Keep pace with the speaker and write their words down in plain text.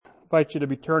invite you to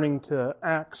be turning to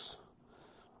Acts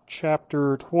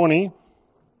chapter 20.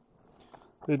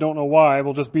 They don't know why.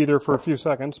 We'll just be there for a few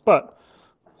seconds, but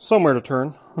somewhere to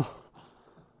turn.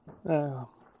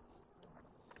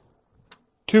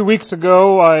 2 weeks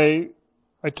ago,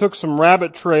 I took some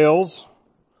rabbit trails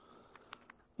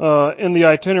in the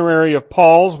itinerary of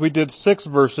Paul's. We did 6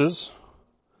 verses.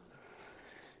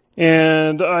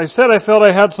 And I said I felt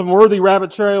I had some worthy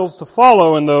rabbit trails to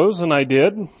follow in those, and I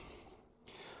did.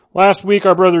 Last week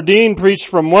our brother Dean preached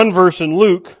from 1 verse in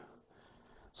Luke.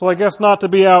 So I guess not to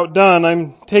be outdone,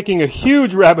 I'm taking a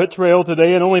huge rabbit trail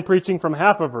today and only preaching from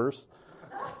half a verse.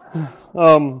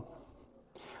 But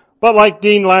like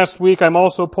Dean last week, I'm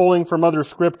also pulling from other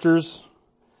scriptures.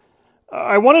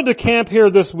 I wanted to camp here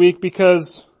this week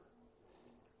because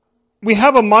we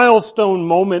have a milestone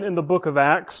moment in the book of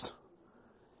Acts,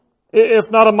 if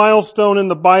not a milestone in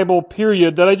the Bible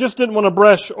period, that I just didn't want to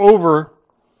brush over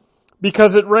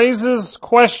because it raises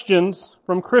questions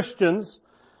from Christians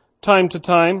time to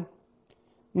time.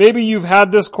 Maybe you've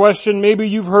had this question, maybe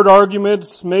you've heard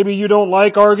arguments, maybe you don't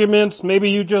like arguments,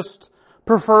 maybe you just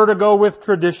prefer to go with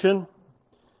tradition.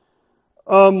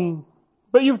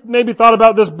 But you've maybe thought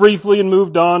about this briefly and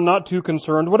moved on, not too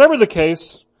concerned. Whatever the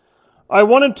case, I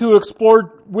wanted to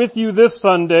explore with you this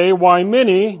Sunday why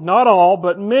many, not all,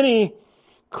 but many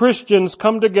Christians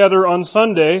come together on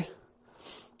Sunday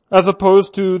as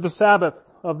opposed to the Sabbath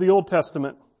of the Old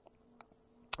Testament,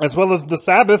 as well as the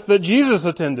Sabbath that Jesus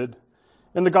attended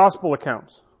in the gospel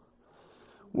accounts.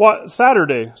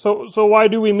 Saturday. So why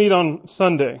do we meet on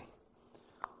Sunday?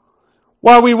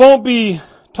 While we won't be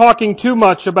talking too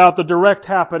much about the direct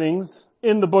happenings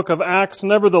in the book of Acts,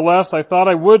 nevertheless, I thought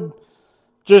I would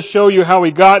just show you how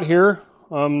we got here,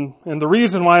 and the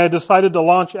reason why I decided to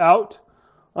launch out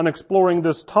on exploring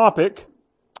this topic.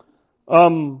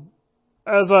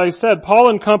 As I said,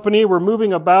 Paul and company were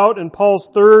moving about in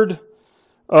Paul's third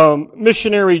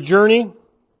missionary journey.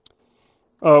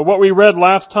 What we read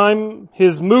last time,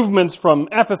 his movements from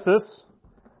Ephesus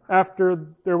after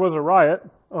there was a riot.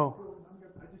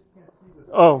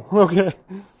 Okay.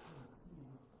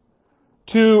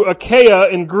 To Achaia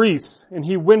in Greece, and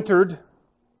he wintered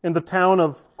in the town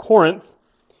of Corinth,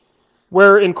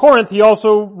 where in Corinth he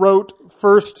also wrote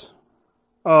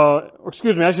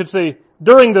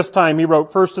during this time he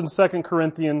wrote 1st and 2nd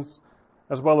Corinthians,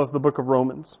 as well as the book of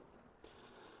Romans.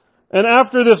 And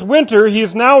after this winter,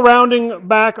 he's now rounding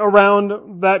back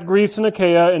around that Greece and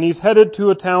Achaia, and he's headed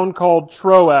to a town called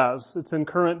Troas. It's in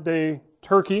current day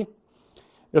Turkey.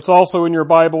 It's also in your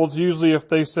Bibles, usually if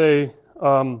they say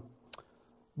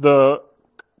the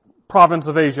province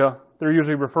of Asia, they're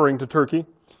usually referring to Turkey.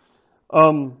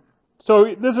 So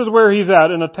this is where he's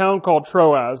at, in a town called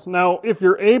Troas. Now, if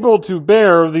you're able to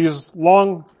bear this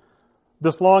long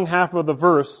half of the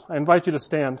verse, I invite you to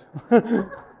stand.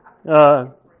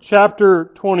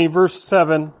 Chapter 20, verse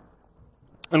 7,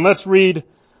 and let's read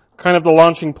kind of the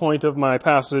launching point of my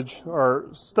passage, or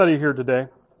study here today.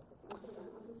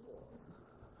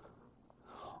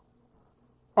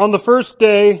 On the first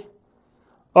day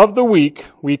of the week,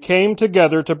 we came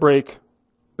together to break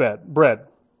bread.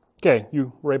 Okay,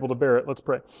 you were able to bear it. Let's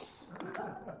pray.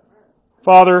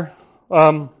 Father,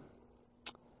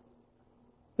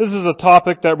 this is a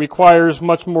topic that requires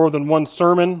much more than one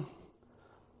sermon.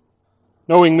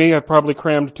 Knowing me, I probably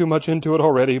crammed too much into it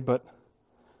already, but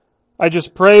I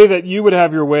just pray that you would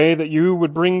have your way, that you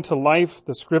would bring to life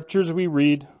the scriptures we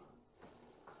read.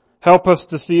 Help us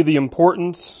to see the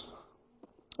importance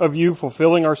of you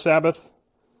fulfilling our Sabbath.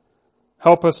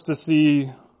 Help us to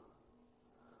see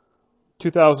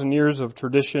 2,000 years of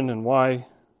tradition and why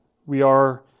we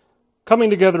are coming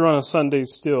together on a Sunday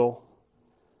still.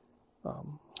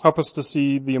 Help us to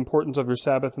see the importance of your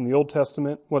Sabbath in the Old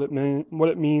Testament, what it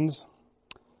means.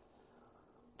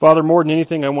 Father, more than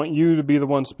anything, I want you to be the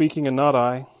one speaking and not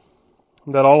I.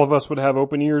 That all of us would have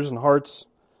open ears and hearts,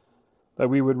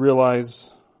 that we would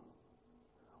realize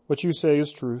what you say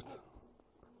is truth,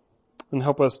 and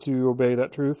help us to obey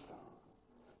that truth.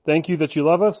 Thank you that you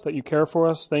love us, that you care for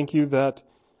us. Thank you that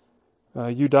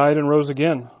you died and rose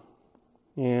again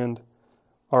and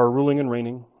are ruling and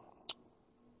reigning.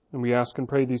 And we ask and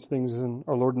pray these things in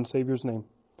our Lord and Savior's name.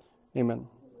 Amen.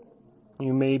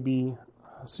 You may be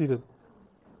seated.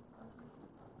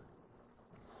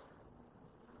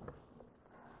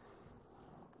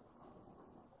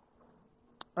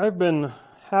 I've been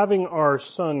having our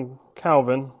son,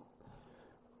 Calvin,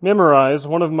 memorize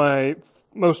one of my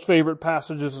most favorite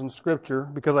passages in Scripture,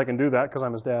 because I can do that because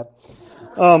I'm his dad.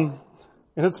 And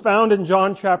it's found in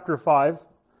John chapter 5,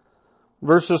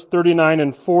 verses 39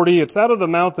 and 40. It's out of the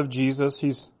mouth of Jesus.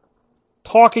 He's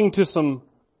talking to some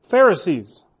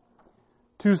Pharisees.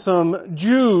 to some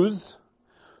Jews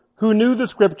who knew the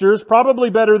Scriptures probably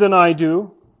better than I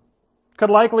do, could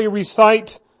likely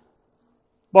recite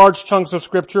large chunks of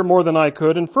Scripture more than I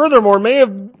could, and furthermore may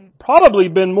have probably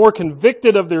been more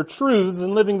convicted of their truths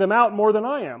and living them out more than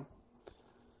I am.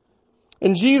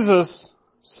 And Jesus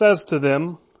says to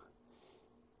them,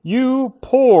 "You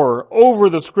pore over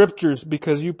the Scriptures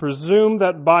because you presume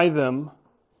that by them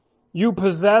you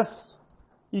possess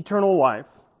eternal life.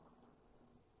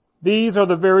 These are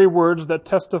the very words that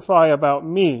testify about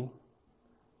me.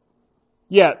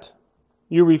 Yet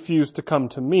you refuse to come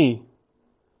to me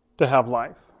to have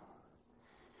life."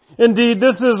 Indeed,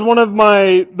 this is one of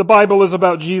the Bible is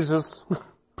about Jesus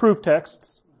proof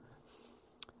texts.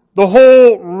 The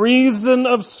whole reason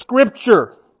of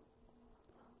Scripture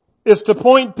is to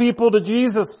point people to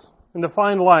Jesus and to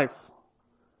find life.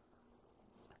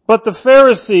 But the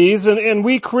Pharisees and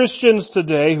we Christians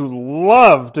today who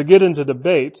love to get into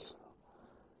debates,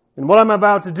 and what I'm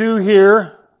about to do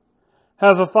here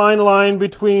has a fine line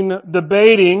between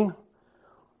debating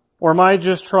or am I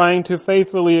just trying to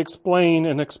faithfully explain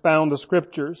and expound the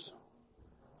Scriptures?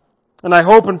 And I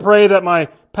hope and pray that my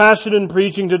passion in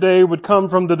preaching today would come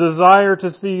from the desire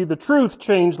to see the truth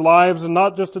change lives and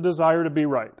not just a desire to be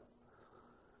right.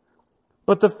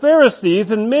 But the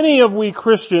Pharisees and many of we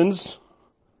Christians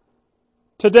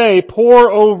today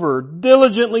pore over,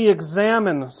 diligently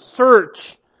examine,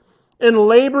 search, and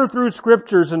labor through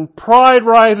Scriptures, and pride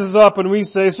rises up and we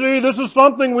say, "See, this is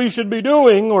something we should be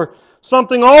doing," or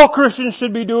something all Christians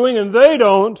should be doing and they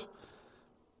don't,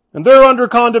 and they're under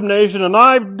condemnation and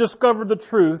I've discovered the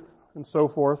truth, and so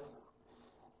forth.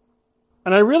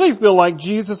 And I really feel like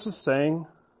Jesus is saying,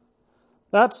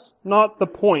 that's not the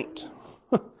point.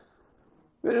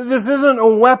 This isn't a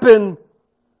weapon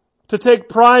to take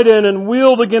pride in and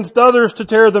wield against others to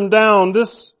tear them down.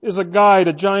 This is a guide,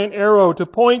 a giant arrow to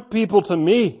point people to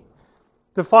me,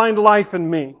 to find life in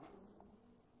me.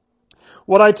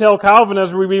 What I tell Calvin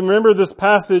as we remember this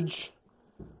passage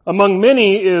among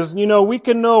many is, we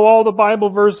can know all the Bible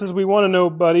verses we want to know,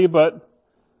 buddy, but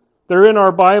they're in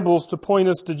our Bibles to point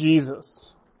us to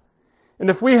Jesus. And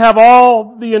if we have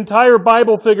the entire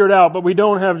Bible figured out, but we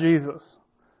don't have Jesus,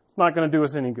 it's not going to do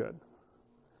us any good.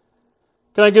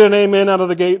 Can I get an amen out of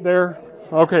the gate there?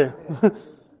 Okay.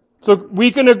 So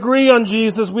we can agree on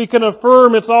Jesus. We can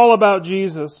affirm it's all about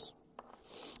Jesus.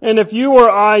 And if you or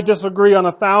I disagree on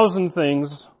 1,000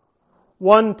 things,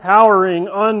 one towering,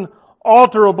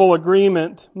 unalterable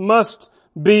agreement must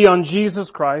be on Jesus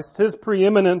Christ, His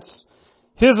preeminence,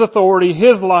 His authority,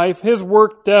 His life, His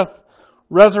work, death,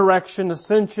 resurrection,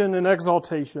 ascension, and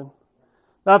exaltation.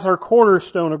 That's our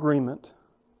cornerstone agreement.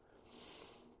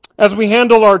 As we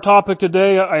handle our topic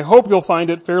today, I hope you'll find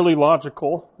it fairly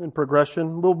logical in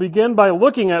progression. We'll begin by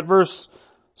looking at verse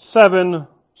 7,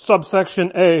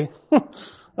 subsection A.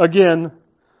 Again,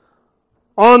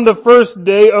 on the first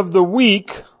day of the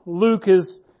week, Luke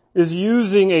is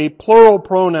using a plural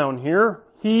pronoun here.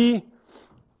 He,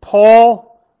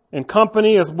 Paul, and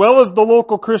company, as well as the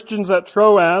local Christians at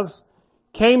Troas,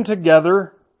 came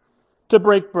together to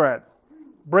break bread.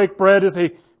 Break bread is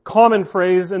a common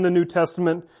phrase in the New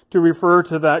Testament to refer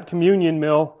to that communion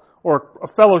meal or a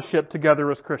fellowship together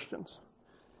as Christians.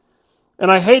 And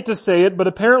I hate to say it, but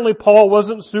apparently Paul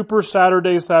wasn't super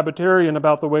Saturday Sabbatarian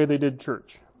about the way they did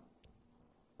church.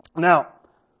 Now,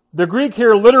 the Greek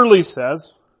here literally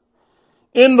says,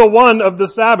 in the one of the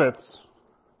Sabbaths.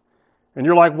 And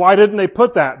you're like, why didn't they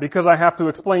put that? Because I have to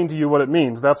explain to you what it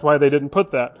means. That's why they didn't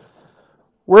put that.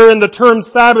 Wherein the term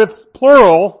Sabbaths,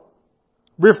 plural,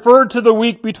 referred to the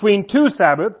week between two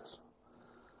Sabbaths,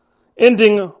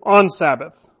 ending on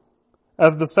Sabbath,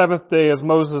 as the seventh day, as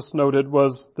Moses noted,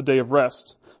 was the day of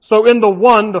rest. So in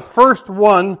the first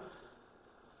one,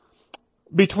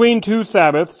 between two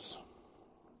Sabbaths,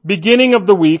 beginning of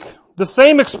the week, the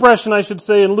same expression I should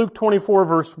say in Luke 24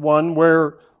 verse 1,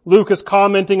 where Luke is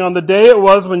commenting on the day it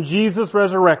was when Jesus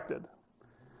resurrected.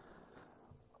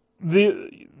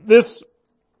 This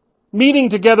meeting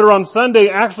together on Sunday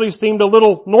actually seemed a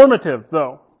little normative,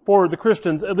 though, for the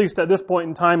Christians, at least at this point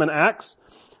in time in Acts.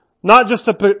 Not just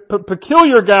a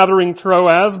peculiar gathering,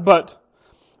 Troas, but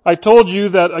I told you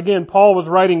that, again, Paul was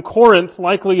writing Corinth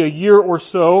likely a year or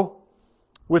so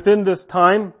within this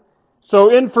time. So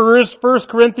in 1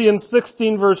 Corinthians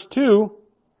 16 verse 2,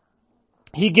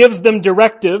 he gives them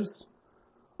directives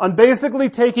on basically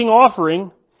taking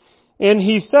offering, and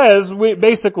he says,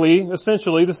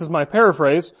 essentially, this is my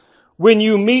paraphrase, when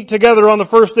you meet together on the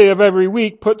first day of every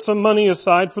week, put some money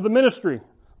aside for the ministry,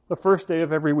 the first day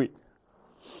of every week.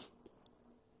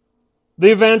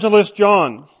 The evangelist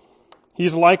John,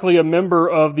 he's likely a member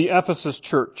of the Ephesus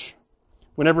church.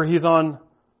 Whenever he's on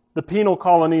the penal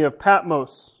colony of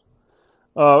Patmos.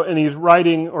 And he's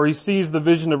writing, or he sees the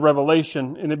vision of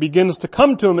Revelation, and it begins to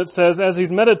come to him, it says, as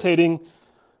he's meditating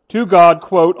to God,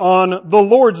 quote, on the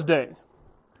Lord's day.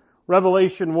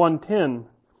 Revelation 1:10,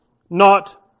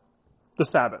 not the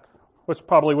Sabbath, which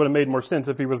probably would have made more sense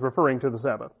if he was referring to the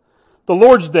Sabbath. The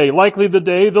Lord's day, likely the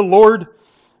day the Lord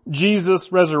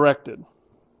Jesus resurrected.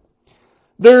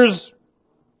 There's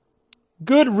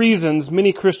good reasons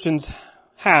many Christians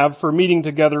have for meeting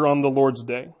together on the Lord's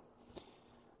day.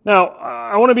 Now,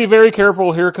 I want to be very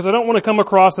careful here because I don't want to come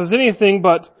across as anything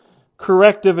but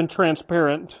corrective and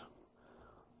transparent,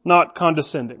 not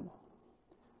condescending.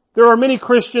 There are many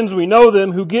Christians, we know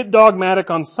them, who get dogmatic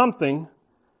on something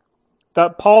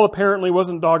that Paul apparently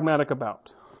wasn't dogmatic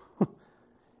about.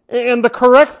 And the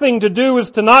correct thing to do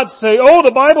is to not say, oh, the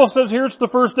Bible says here it's the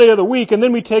first day of the week, and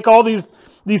then we take all these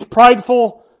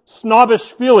prideful,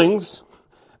 snobbish feelings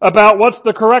about what's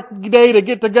the correct day to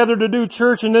get together to do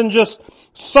church and then just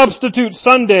substitute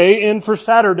Sunday in for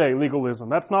Saturday legalism.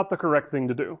 That's not the correct thing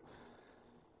to do.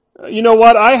 You know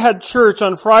what? I had church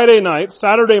on Friday night,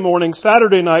 Saturday morning,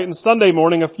 Saturday night, and Sunday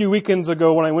morning a few weekends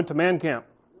ago when I went to man camp.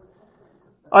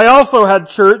 I also had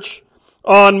church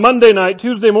on Monday night,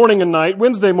 Tuesday morning and night,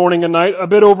 Wednesday morning and night, a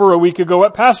bit over a week ago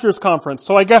at Pastors Conference.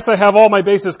 So I guess I have all my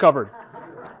bases covered.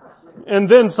 And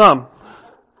then some.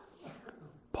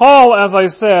 Paul, as I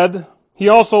said, he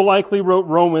also likely wrote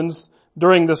Romans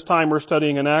during this time we're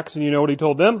studying in Acts, and you know what he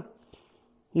told them?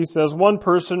 He says, one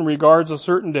person regards a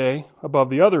certain day above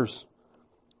the others,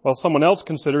 while someone else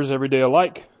considers every day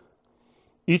alike.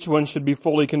 Each one should be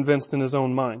fully convinced in his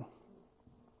own mind.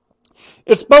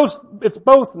 It's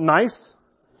both nice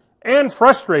and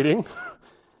frustrating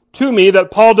to me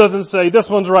that Paul doesn't say this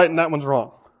one's right and that one's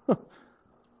wrong.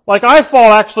 Like I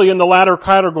fall actually in the latter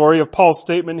category of Paul's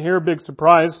statement here, big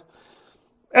surprise.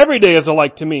 Every day is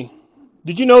alike to me.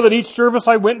 Did you know that each service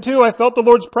I went to, I felt the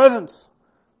Lord's presence,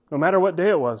 no matter what day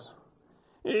it was?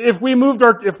 If we moved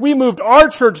our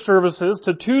church services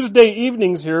to Tuesday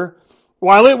evenings here,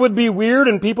 while it would be weird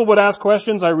and people would ask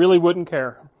questions, I really wouldn't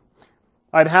care.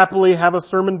 I'd happily have a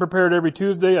sermon prepared every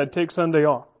Tuesday. I'd take Sunday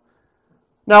off.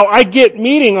 Now, I get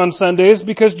meeting on Sundays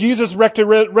because Jesus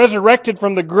resurrected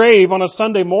from the grave on a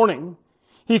Sunday morning.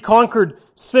 He conquered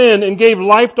sin and gave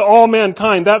life to all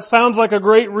mankind. That sounds like a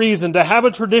great reason to have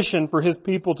a tradition for His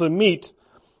people to meet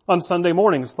on Sunday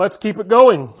mornings. Let's keep it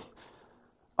going.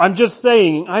 I'm just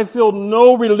saying, I feel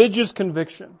no religious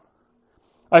conviction.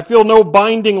 I feel no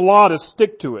binding law to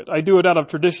stick to it. I do it out of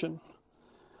tradition.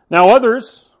 Now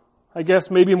others, I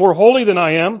guess maybe more holy than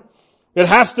I am, it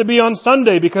has to be on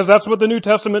Sunday because that's what the New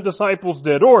Testament disciples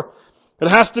did. Or it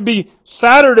has to be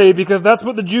Saturday because that's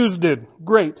what the Jews did.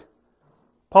 Great.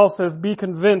 Paul says, be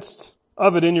convinced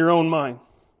of it in your own mind.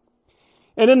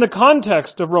 And in the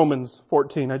context of Romans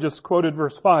 14, I just quoted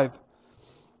verse 5,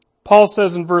 Paul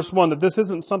says in verse 1 that this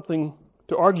isn't something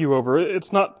to argue over.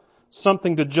 It's not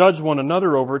something to judge one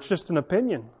another over. It's just an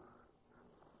opinion.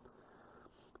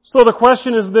 So the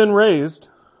question is then raised,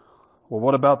 well,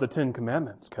 what about the 10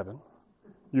 Commandments, Kevin?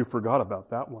 You forgot about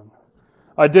that one.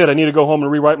 I did. I need to go home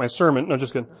and rewrite my sermon. No,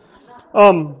 just kidding.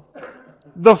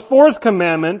 The fourth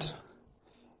commandment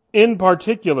in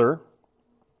particular,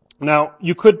 now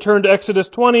you could turn to Exodus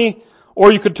 20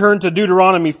 or you could turn to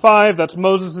Deuteronomy 5. That's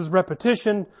Moses'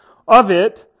 repetition of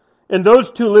it. In those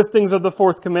two listings of the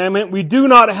fourth commandment, we do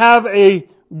not have a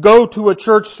go to a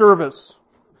church service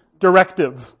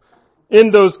directive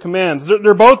in those commands.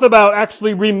 They're both about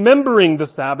actually remembering the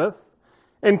Sabbath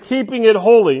and keeping it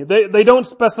holy. They don't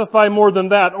specify more than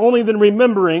that, only than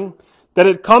remembering that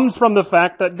it comes from the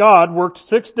fact that God worked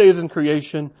 6 days in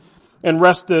creation and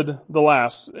rested the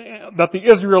last. That the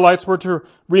Israelites were to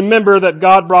remember that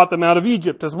God brought them out of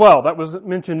Egypt as well. That was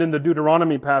mentioned in the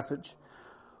Deuteronomy passage.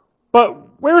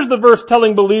 But where's the verse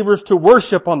telling believers to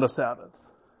worship on the Sabbath?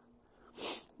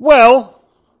 Well,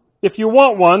 if you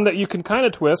want one that you can kind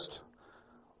of twist,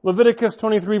 Leviticus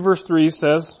 23 verse 3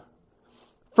 says,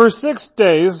 for 6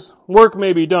 days work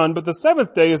may be done, but the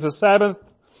seventh day is a Sabbath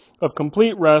of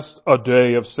complete rest, a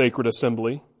day of sacred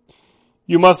assembly.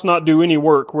 You must not do any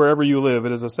work wherever you live.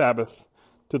 It is a Sabbath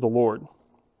to the Lord.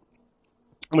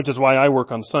 Which is why I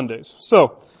work on Sundays.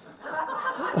 So,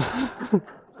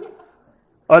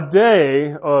 a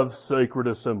day of sacred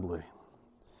assembly.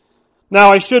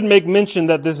 Now I should make mention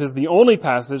that this is the only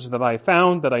passage that I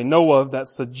found that I know of that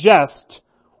suggests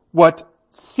what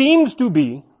seems to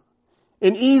be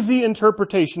an easy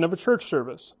interpretation of a church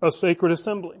service, a sacred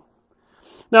assembly.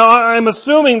 Now, I'm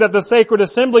assuming that the sacred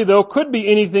assembly, though, could be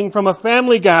anything from a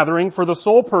family gathering for the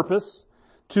sole purpose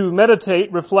to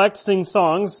meditate, reflect, sing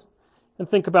songs, and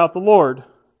think about the Lord.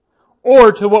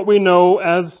 or to what we know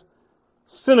as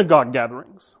synagogue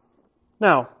gatherings.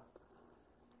 Now,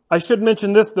 I should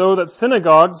mention this though, that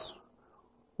synagogues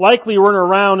likely weren't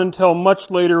around until much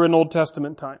later in Old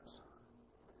Testament times.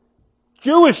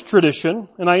 Jewish tradition,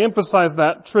 and I emphasize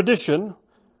that, tradition,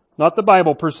 not the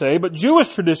Bible per se, but Jewish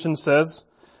tradition says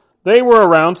they were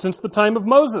around since the time of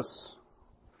Moses.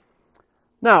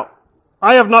 Now,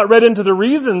 I have not read into the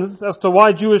reasons as to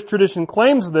why Jewish tradition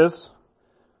claims this,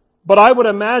 but I would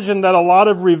imagine that a lot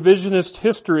of revisionist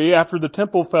history after the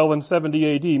temple fell in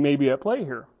 70 AD may be at play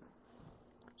here.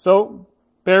 So,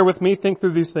 bear with me, think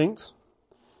through these things.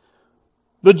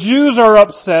 The Jews are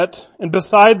upset and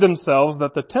beside themselves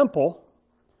that the temple,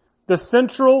 the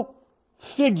central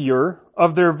figure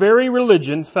of their very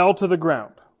religion, fell to the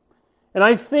ground. And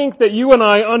I think that you and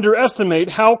I underestimate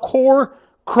how core,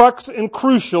 crux, and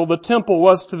crucial the temple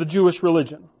was to the Jewish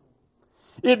religion.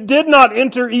 It did not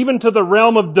enter even to the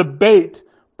realm of debate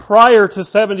prior to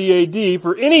 70 AD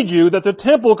for any Jew that the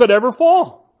temple could ever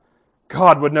fall.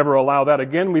 God would never allow that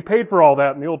again. We paid for all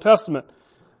that in the Old Testament.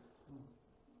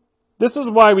 This is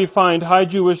why we find high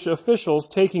Jewish officials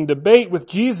taking debate with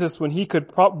Jesus when he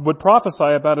would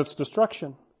prophesy about its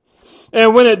destruction.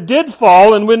 And when it did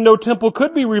fall and when no temple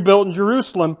could be rebuilt in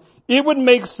Jerusalem, it would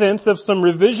make sense if some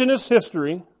revisionist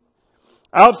history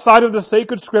outside of the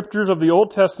sacred scriptures of the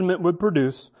Old Testament would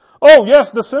produce, oh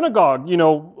yes, the synagogue,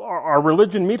 our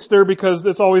religion meets there because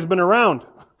it's always been around.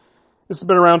 It's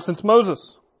been around since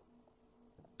Moses.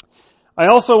 I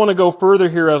also want to go further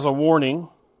here as a warning.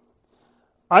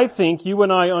 I think you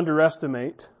and I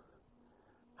underestimate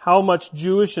how much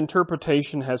Jewish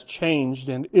interpretation has changed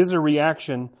and is a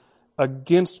reaction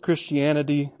against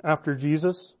Christianity after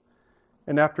Jesus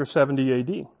and after 70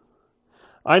 AD.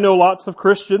 I know lots of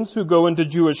Christians who go into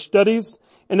Jewish studies,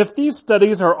 and if these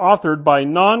studies are authored by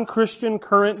non-Christian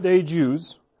current-day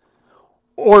Jews,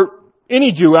 or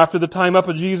any Jew after the time up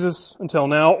of Jesus until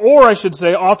now, or I should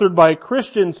say authored by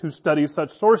Christians who study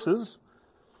such sources,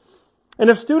 and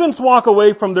if students walk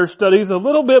away from their studies a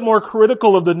little bit more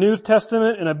critical of the New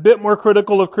Testament and a bit more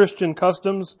critical of Christian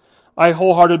customs, I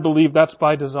wholeheartedly believe that's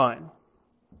by design.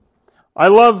 I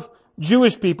love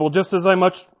Jewish people just as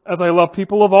much as I love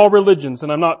people of all religions,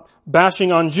 and I'm not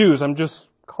bashing on Jews, I'm just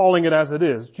calling it as it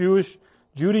is.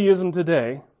 Judaism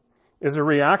today is a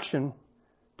reaction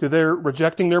to their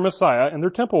rejecting their Messiah and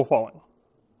their temple falling.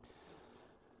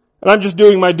 And I'm just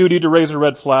doing my duty to raise a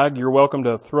red flag. You're welcome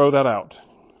to throw that out.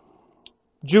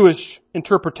 Jewish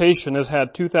interpretation has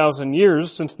had 2,000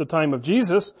 years since the time of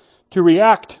Jesus to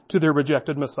react to their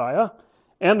rejected Messiah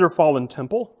and their fallen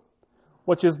temple,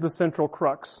 which is the central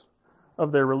crux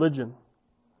of their religion.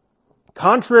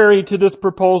 Contrary to this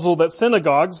proposal that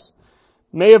synagogues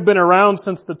may have been around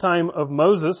since the time of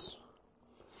Moses,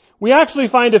 we actually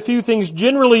find a few things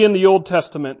generally in the Old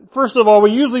Testament. First of all,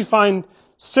 we usually find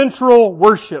central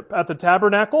worship at the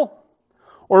tabernacle,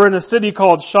 or in a city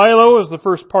called Shiloh as the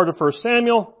first part of 1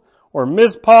 Samuel, or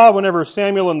Mizpah whenever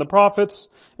Samuel and the prophets,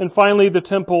 and finally the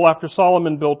temple after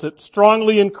Solomon built it,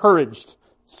 strongly encouraged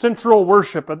central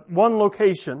worship at one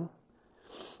location.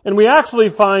 And we actually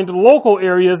find local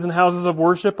areas and houses of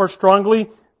worship are strongly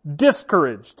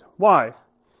discouraged. Why?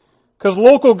 Because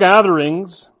local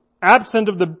gatherings, absent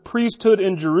of the priesthood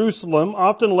in Jerusalem,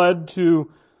 often led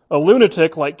to a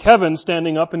lunatic like Kevin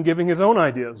standing up and giving his own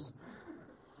ideas.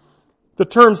 The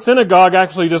term synagogue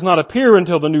actually does not appear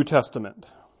until the New Testament.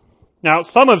 Now,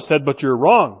 some have said, but you're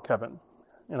wrong, Kevin.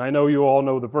 And I know you all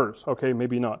know the verse. Okay,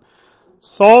 maybe not.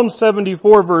 Psalm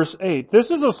 74 verse 8.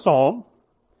 This is a psalm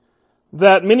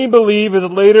that many believe is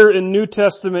later in New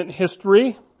Testament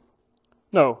history.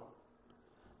 No,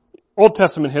 Old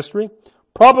Testament history.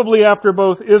 Probably after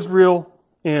both Israel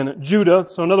and Judah.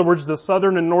 So in other words, the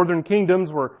southern and northern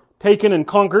kingdoms were taken and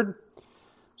conquered.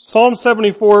 Psalm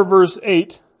 74 verse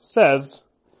 8 says,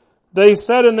 they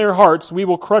said in their hearts, we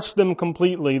will crush them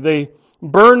completely. They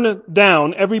burned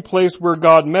down every place where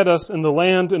God met us in the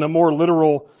land. In a more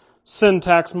literal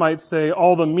syntax might say,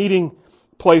 all the meeting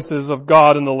places of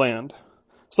God in the land.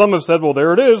 Some have said, well,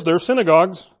 there it is. There's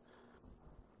synagogues.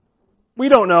 We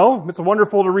don't know. It's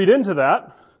wonderful to read into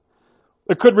that.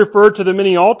 It could refer to the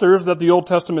many altars that the Old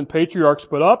Testament patriarchs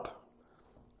put up,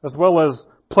 as well as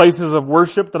places of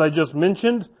worship that I just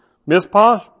mentioned.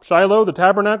 Mizpah, Shiloh, the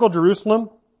tabernacle, Jerusalem.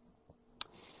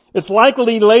 It's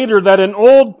likely later that in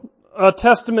Old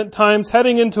Testament times,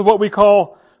 heading into what we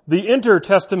call the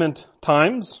intertestament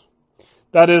times,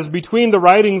 that is between the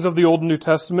writings of the Old and New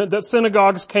Testament, that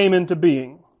synagogues came into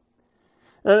being.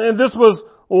 And this was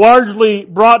largely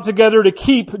brought together to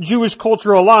keep Jewish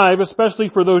culture alive, especially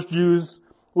for those Jews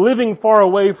living far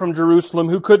away from Jerusalem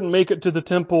who couldn't make it to the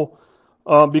temple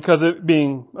because it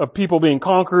being people being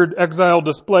conquered, exiled,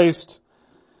 displaced.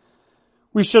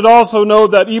 We should also know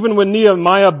that even when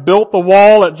Nehemiah built the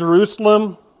wall at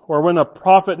Jerusalem, or when a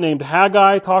prophet named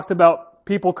Haggai talked about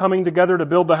people coming together to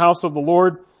build the house of the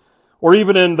Lord, or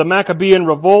even in the Maccabean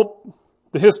revolt,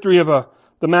 the history of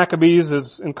the Maccabees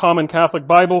is in common Catholic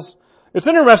Bibles. It's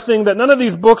interesting that none of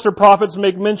these books or prophets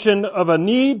make mention of a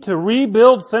need to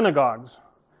rebuild synagogues,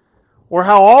 or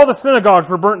how all the synagogues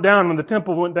were burnt down when the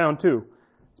temple went down too.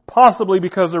 Possibly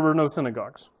because there were no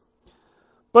synagogues.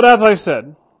 But as I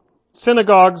said,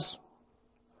 synagogues,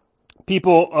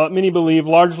 many believe,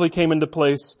 largely came into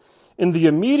place in the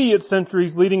immediate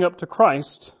centuries leading up to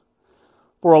Christ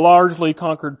for a largely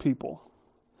conquered people.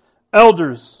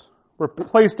 Elders were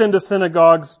placed into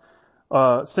synagogues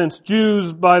since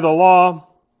Jews, by the law,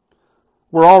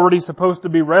 were already supposed to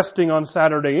be resting on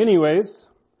Saturday anyways.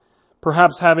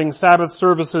 Perhaps having Sabbath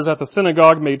services at the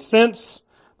synagogue made sense.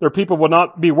 Their people would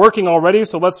not be working already,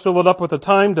 so let's fill it up with a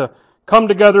time to come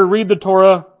together, read the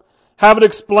Torah, have it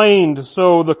explained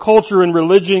so the culture and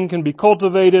religion can be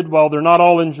cultivated while they're not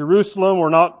all in Jerusalem or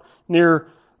not near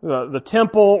the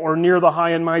temple or near the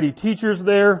high and mighty teachers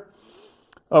there.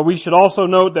 We should also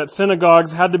note that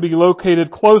synagogues had to be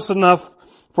located close enough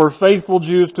for faithful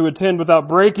Jews to attend without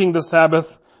breaking the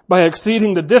Sabbath by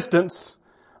exceeding the distance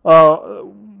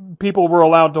people were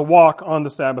allowed to walk on the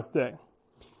Sabbath day.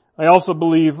 I also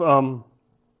believe,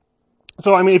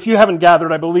 if you haven't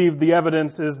gathered, I believe the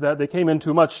evidence is that they came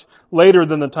into much later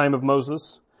than the time of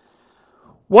Moses.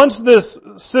 Once this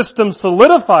system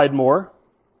solidified more,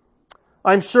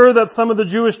 I'm sure that some of the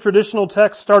Jewish traditional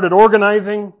texts started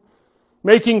organizing,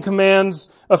 making commands,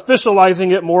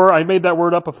 officializing it more. I made that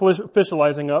word up,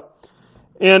 officializing up.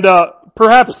 And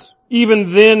perhaps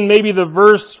even then, maybe the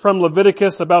verse from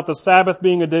Leviticus about the Sabbath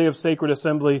being a day of sacred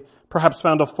assembly perhaps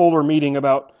found a fuller meaning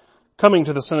about coming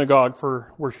to the synagogue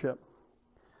for worship.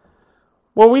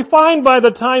 Well, we find by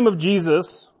the time of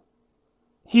Jesus,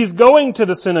 he's going to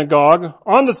the synagogue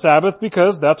on the Sabbath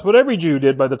because that's what every Jew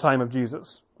did by the time of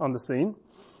Jesus on the scene.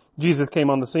 Jesus came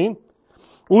on the scene.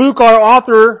 Luke, our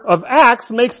author of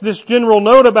Acts, makes this general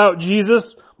note about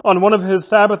Jesus on one of his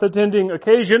Sabbath attending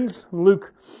occasions.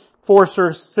 Luke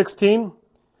 4:16.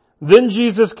 Then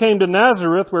Jesus came to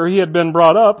Nazareth where he had been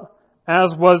brought up,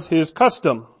 as was his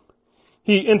custom.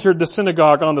 He entered the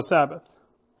synagogue on the Sabbath.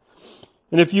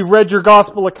 And if you've read your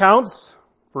gospel accounts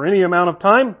for any amount of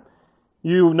time,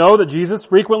 you know that Jesus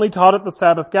frequently taught at the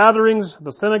Sabbath gatherings,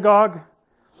 the synagogue,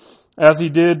 as he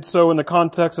did so in the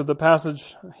context of the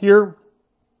passage here.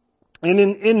 And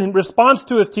in response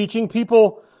to his teaching,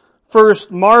 people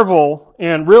first marvel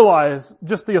and realize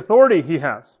just the authority he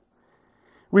has.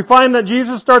 We find that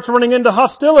Jesus starts running into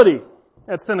hostility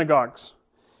at synagogues,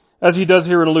 as he does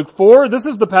here in Luke 4. This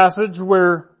is the passage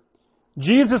where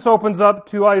Jesus opens up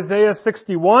to Isaiah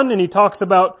 61 and he talks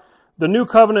about the new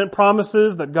covenant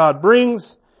promises that God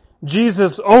brings.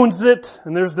 Jesus owns it,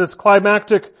 and there's this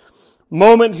climactic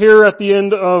moment here at the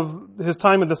end of his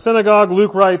time at the synagogue.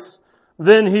 Luke writes,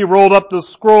 then he rolled up the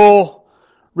scroll,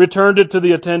 returned it to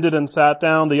the attendant and sat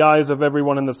down. The eyes of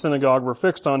everyone in the synagogue were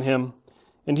fixed on him.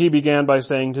 And he began by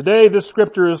saying, today this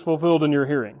scripture is fulfilled in your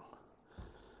hearing.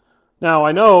 Now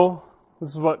I know,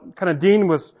 this is what kind of Dean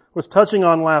was touching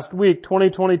on last week,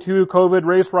 2022, COVID,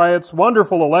 race riots,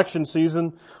 wonderful election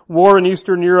season, war in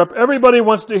Eastern Europe. Everybody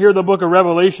wants to hear the book of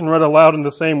Revelation read aloud in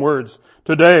the same words.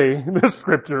 Today, this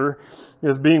scripture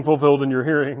is being fulfilled in your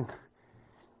hearing.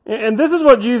 And this is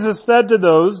what Jesus said to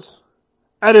those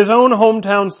at his own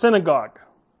hometown synagogue.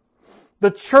 The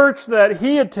church that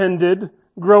he attended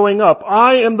growing up.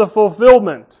 I am the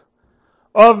fulfillment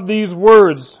of these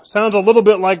words. Sounds a little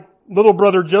bit like little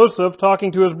brother Joseph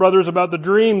talking to his brothers about the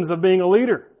dreams of being a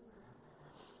leader.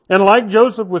 And like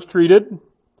Joseph was treated,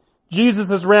 Jesus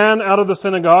is ran out of the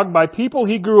synagogue by people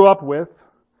he grew up with,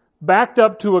 backed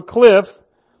up to a cliff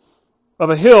of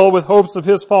a hill with hopes of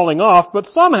his falling off, but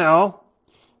somehow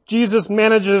Jesus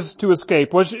manages to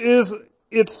escape, which is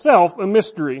itself a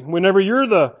mystery. Whenever you're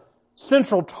the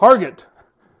central target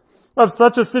of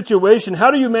such a situation,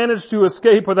 how do you manage to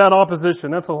escape without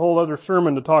opposition? That's a whole other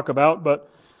sermon to talk about, but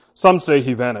some say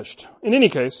he vanished. In any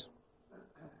case,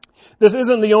 this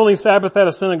isn't the only Sabbath at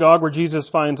a synagogue where Jesus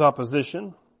finds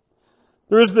opposition.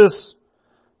 There is this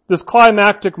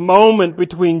climactic moment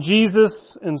between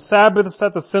Jesus and Sabbaths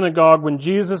at the synagogue when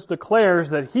Jesus declares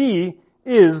that he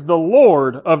is the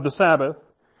Lord of the Sabbath.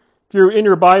 If you're in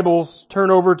your Bibles,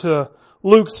 turn over to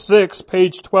Luke 6,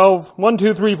 page 12, 1,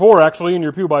 2, 3, 4 actually in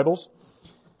your pew Bibles.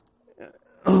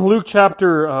 Luke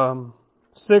chapter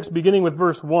 6, beginning with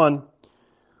verse 1,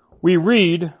 we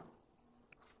read,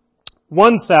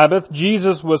 One Sabbath,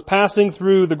 Jesus was passing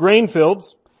through the grain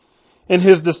fields, and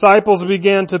his disciples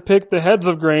began to pick the heads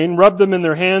of grain, rub them in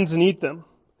their hands, and eat them.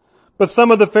 But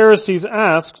some of the Pharisees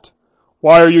asked,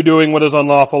 "Why are you doing what is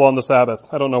unlawful on the Sabbath?"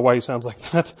 I don't know why he sounds like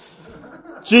that.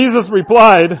 Jesus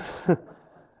replied,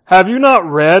 "Have you not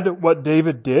read what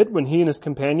David did when he and his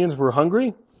companions were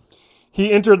hungry?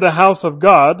 He entered the house of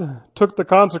God, took the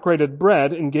consecrated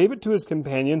bread, and gave it to his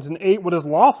companions, and ate what is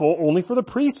lawful only for the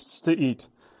priests to eat.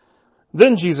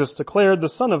 Then Jesus declared, the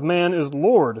Son of Man is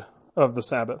Lord of the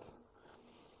Sabbath."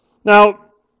 Now,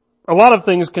 a lot of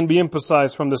things can be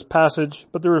emphasized from this passage,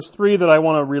 but there is three that I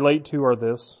want to relate to are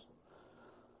this.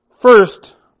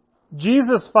 First,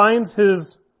 Jesus finds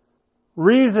his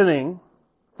reasoning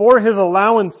for his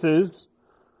allowances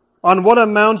on what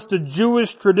amounts to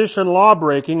Jewish tradition law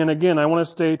breaking. And again, I want to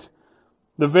state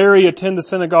the very attend the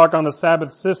synagogue on the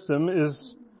Sabbath system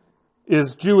is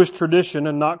Jewish tradition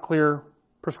and not clear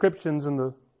prescriptions in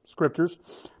the scriptures.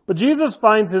 But Jesus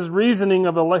finds his reasoning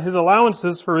of his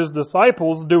allowances for his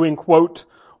disciples doing, quote,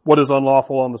 what is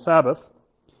unlawful on the Sabbath,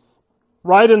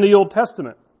 right in the Old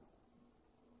Testament.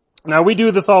 Now we do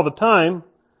this all the time.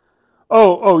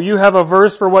 Oh, you have a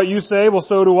verse for what you say? Well,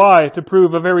 so do I, to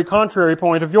prove a very contrary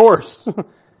point of yours.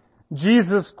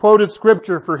 Jesus quoted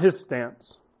scripture for his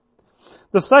stance.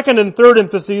 The second and third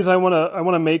emphases I want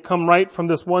to make come right from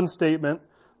this one statement.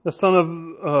 The Son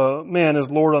of Man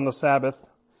is Lord on the Sabbath.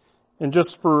 And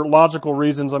just for logical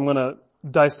reasons, I'm going to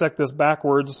dissect this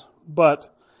backwards.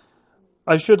 But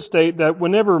I should state that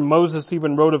whenever Moses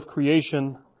even wrote of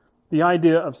creation, the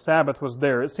idea of Sabbath was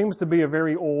there. It seems to be a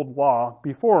very old law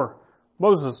before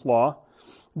Moses' law.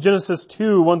 Genesis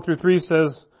 2, 1 through 3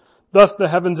 says, "Thus the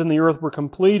heavens and the earth were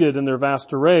completed in their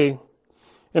vast array.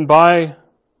 And by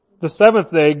the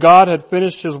seventh day, God had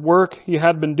finished his work he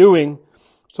had been doing,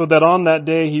 so that on that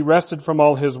day he rested from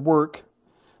all his work."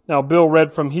 Now, Bill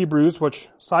read from Hebrews, which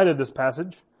cited this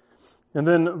passage. And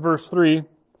then verse 3,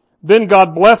 "Then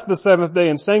God blessed the seventh day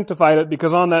and sanctified it,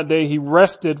 because on that day he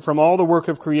rested from all the work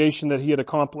of creation that he had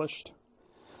accomplished."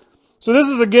 So this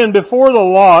is again before the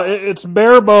law. It's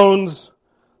bare bones.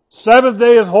 Seventh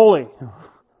day is holy.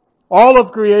 All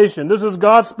of creation. This is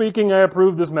God speaking. I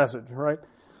approve this message, right?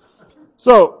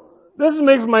 So this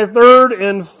makes my third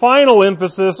and final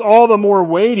emphasis all the more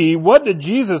weighty. What did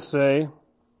Jesus say?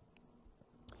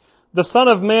 The Son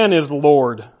of Man is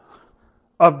Lord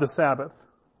of the Sabbath.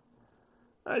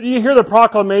 Do you hear the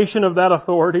proclamation of that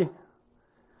authority?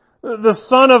 The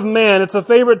Son of Man, it's a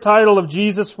favorite title of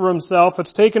Jesus for himself.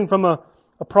 It's taken from a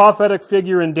prophetic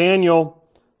figure in Daniel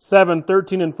 7,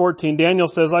 13 and 14. Daniel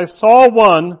says, "I saw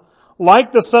one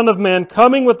like the Son of Man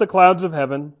coming with the clouds of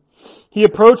heaven. He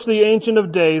approached the Ancient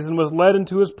of Days and was led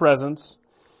into his presence.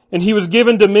 And he was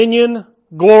given dominion,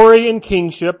 glory, and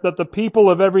kingship, that the people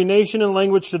of every nation and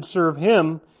language should serve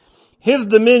him. His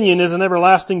dominion is an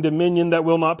everlasting dominion that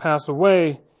will not pass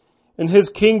away, and his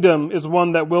kingdom is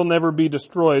one that will never be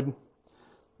destroyed."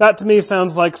 That to me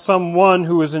sounds like someone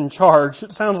who is in charge.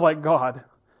 It sounds like God.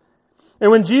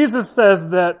 And when Jesus says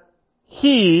that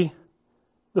he,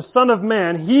 the Son of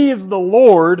Man, he is the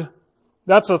Lord,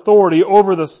 that's authority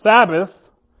over the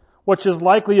Sabbath, which is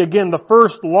likely, again, the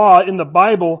first law in the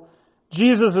Bible.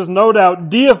 Jesus is no doubt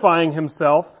deifying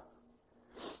himself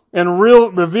and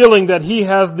revealing that he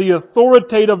has the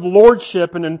authoritative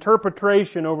lordship and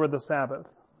interpretation over the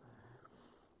Sabbath.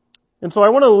 And so I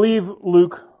want to leave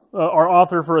Luke, our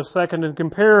author, for a second and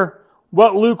compare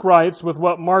what Luke writes with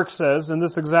what Mark says in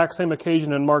this exact same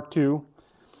occasion in Mark 2.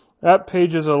 At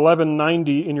pages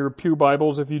 1190 in your pew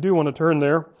Bibles, if you do want to turn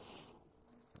there.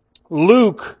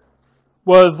 Luke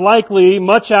was likely,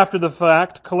 much after the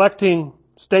fact, collecting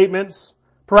statements,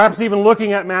 perhaps even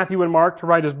looking at Matthew and Mark to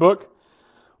write his book,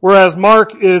 whereas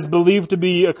Mark is believed to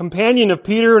be a companion of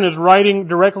Peter and is writing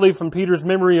directly from Peter's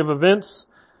memory of events.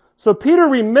 So Peter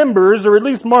remembers, or at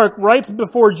least Mark writes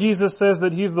before Jesus says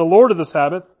that he's the Lord of the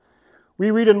Sabbath.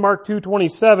 We read in Mark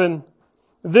 2:27,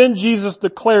 "Then Jesus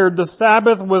declared the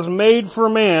Sabbath was made for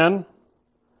man,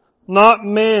 not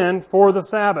man for the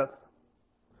Sabbath."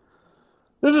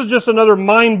 This is just another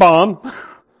mind bomb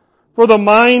for the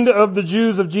mind of the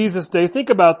Jews of Jesus' day. Think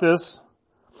about this.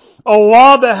 A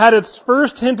law that had its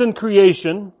first hint in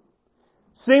creation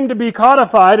seemed to be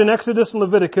codified in Exodus and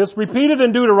Leviticus, repeated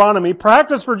in Deuteronomy,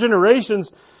 practiced for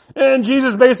generations, and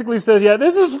Jesus basically says, yeah,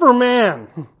 this is for man.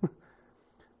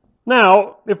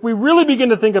 Now, if we really begin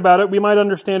to think about it, we might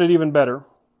understand it even better.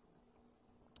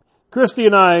 Christy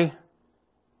and I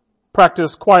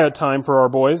practice quiet time for our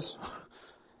boys.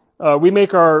 We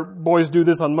make our boys do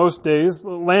this on most days.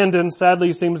 Landon,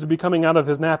 sadly, seems to be coming out of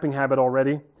his napping habit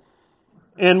already.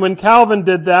 And when Calvin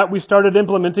did that, we started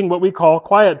implementing what we call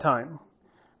quiet time.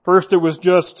 First it was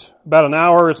just about an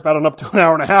hour. It's about up to an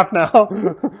hour and a half now.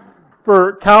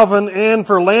 For Calvin and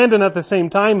for Landon at the same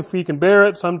time, if he can bear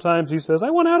it. Sometimes he says, I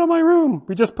want out of my room.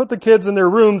 We just put the kids in their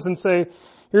rooms and say,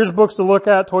 here's books to look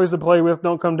at, toys to play with,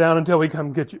 don't come down until we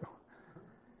come get you.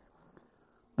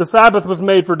 The Sabbath was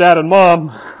made for Dad and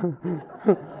Mom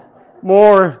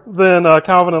more than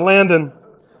Calvin and Landon.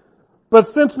 But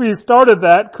since we started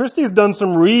that, Christy's done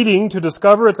some reading to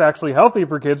discover it's actually healthy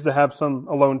for kids to have some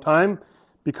alone time,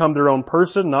 become their own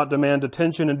person, not demand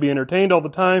attention and be entertained all the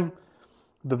time,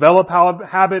 develop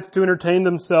habits to entertain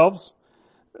themselves.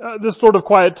 This sort of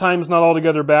quiet time is not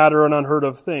altogether bad or an unheard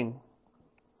of thing.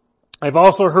 I've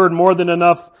also heard more than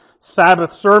enough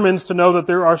Sabbath sermons to know that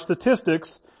there are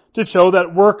statistics to show that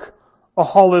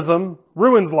workaholism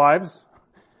ruins lives.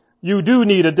 You do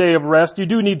need a day of rest. You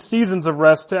do need seasons of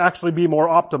rest to actually be more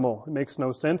optimal. It makes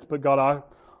no sense, but God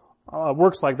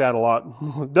works like that a lot.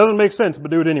 It doesn't make sense, but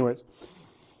do it anyways.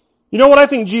 You know what I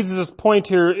think Jesus' point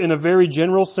here in a very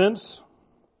general sense?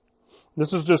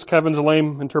 This is just Kevin's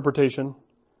lame interpretation.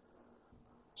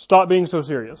 Stop being so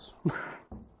serious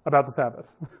about the Sabbath.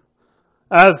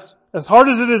 As hard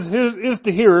as it is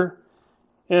to hear,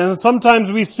 and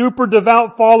sometimes we super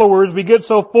devout followers, we get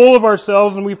so full of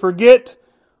ourselves and we forget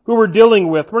who we're dealing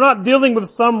with. We're not dealing with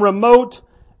some remote,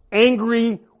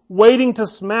 angry, waiting to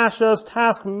smash us,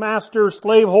 taskmaster,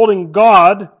 slave-holding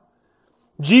God.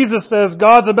 Jesus says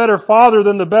God's a better father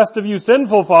than the best of you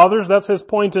sinful fathers. That's his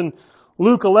point in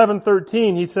Luke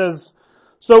 11:13. He says,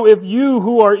 so if you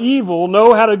who are evil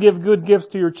know how to give good gifts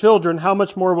to your children, how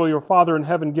much more will your Father in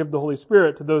heaven give the Holy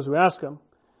Spirit to those who ask him?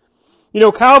 You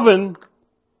know, Calvin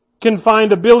can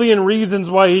find a billion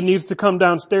reasons why he needs to come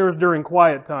downstairs during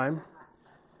quiet time.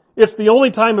 It's the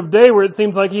only time of day where it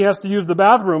seems like he has to use the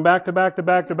bathroom back to back to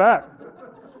back to back.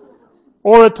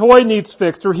 Or a toy needs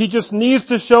fixed, or he just needs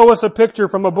to show us a picture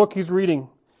from a book he's reading.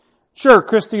 Sure,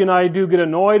 Christy and I do get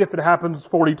annoyed if it happens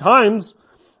 40 times,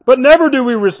 but never do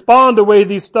we respond the way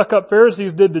these stuck-up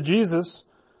Pharisees did to Jesus.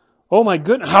 Oh my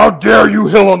goodness, how dare you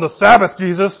heal on the Sabbath,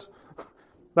 Jesus?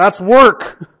 That's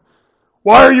work.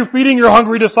 Why are you feeding your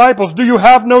hungry disciples? Do you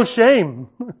have no shame?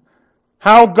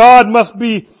 How God must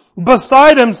be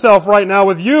beside himself right now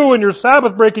with you and your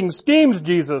Sabbath-breaking schemes,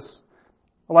 Jesus.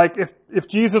 Like, if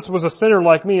Jesus was a sinner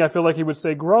like me, I feel like he would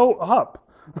say, grow up.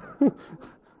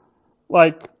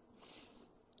 Like,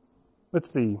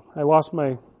 let's see,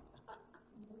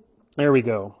 there we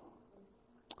go.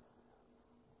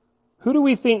 Who do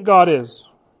we think God is?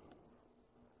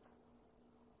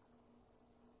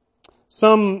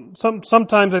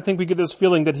 Sometimes I think we get this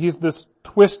feeling that he's this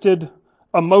twisted,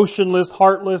 emotionless,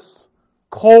 heartless,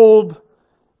 cold,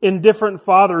 indifferent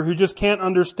father who just can't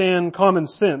understand common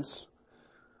sense.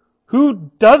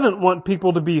 Who doesn't want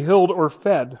people to be healed or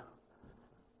fed?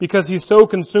 Because he's so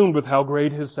consumed with how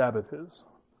great his Sabbath is.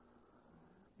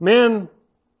 Man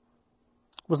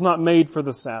was not made for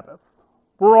the Sabbath.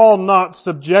 We're all not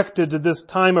subjected to this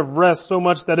time of rest so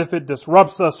much that if it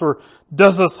disrupts us or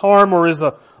does us harm or is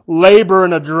a labor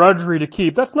and a drudgery to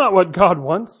keep, that's not what God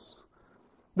wants.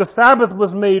 The Sabbath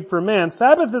was made for man.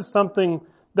 Sabbath is something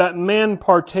that man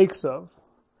partakes of.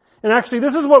 And actually,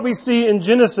 this is what we see in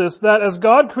Genesis, that as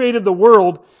God created the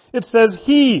world, it says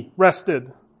he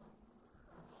rested.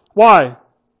 Why?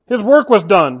 His work was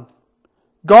done.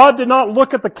 God did not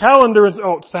look at the calendar and say,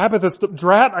 oh, Sabbath is,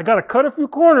 drat, I gotta cut a few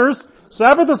corners.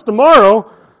 Sabbath is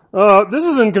tomorrow. This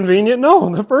is inconvenient.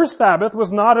 No, the first Sabbath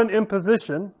was not an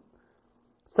imposition.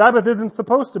 Sabbath isn't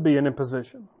supposed to be an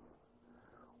imposition.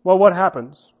 Well, what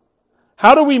happens?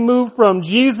 How do we move from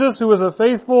Jesus, who was a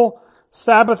faithful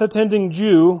Sabbath-attending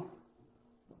Jew?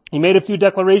 He made a few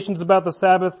declarations about the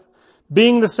Sabbath,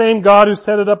 being the same God who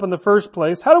set it up in the first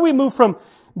place. How do we move from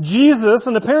Jesus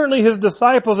and apparently his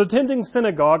disciples attending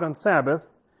synagogue on Sabbath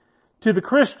to the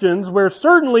Christians, where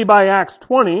certainly by Acts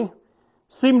 20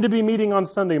 seem to be meeting on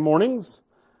Sunday mornings?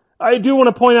 I do want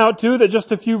to point out too that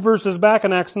just a few verses back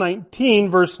in Acts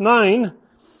 19 verse 9,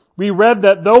 we read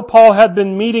that though Paul had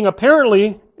been meeting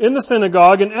apparently in the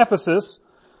synagogue in Ephesus,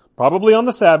 probably on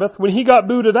the Sabbath, when he got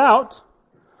booted out,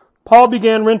 Paul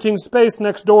began renting space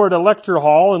next door at a lecture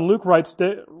hall, and Luke writes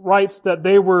that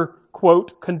they were,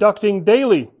 quote, conducting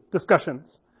daily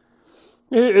discussions.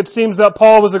 It seems that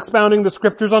Paul was expounding the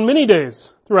scriptures on many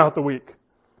days throughout the week.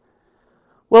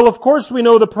 Well, of course, we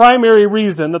know the primary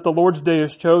reason that the Lord's Day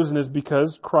is chosen is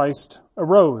because Christ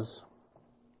arose.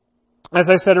 As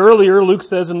I said earlier, Luke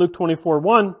says in Luke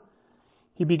 24:1,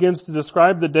 he begins to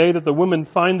describe the day that the women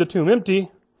find the tomb empty.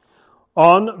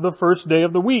 On the first day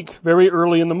of the week, very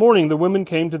early in the morning, the women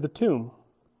came to the tomb.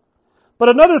 But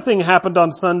another thing happened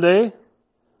on Sunday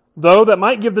though that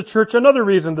might give the church another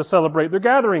reason to celebrate their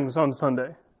gatherings on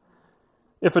Sunday,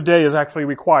 if a day is actually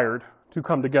required to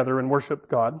come together and worship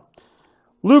God.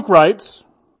 Luke writes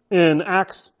in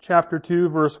Acts chapter 2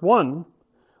 verse 1,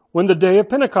 when the day of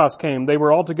Pentecost came, they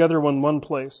were all together in one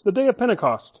place. The day of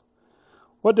Pentecost.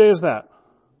 What day is that?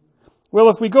 Well,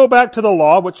 if we go back to the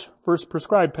law, which first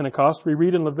prescribed Pentecost, we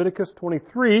read in Leviticus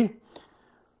 23,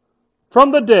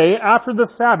 from the day after the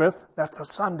Sabbath, that's a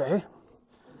Sunday,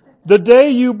 the day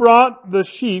you brought the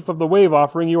sheaf of the wave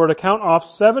offering, you are to count off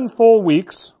 7 full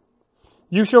weeks.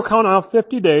 You shall count off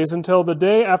 50 days until the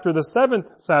day after the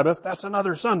 7th Sabbath, that's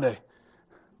another Sunday.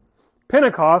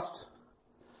 Pentecost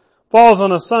falls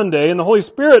on a Sunday, and the Holy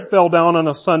Spirit fell down on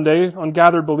a Sunday on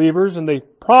gathered believers, and they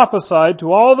prophesied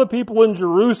to all the people in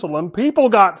Jerusalem. People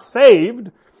got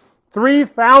saved.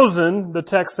 3,000, the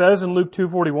text says in Luke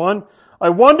 2:41. I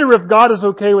wonder if God is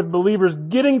okay with believers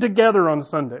getting together on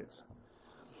Sundays.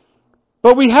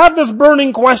 But we have this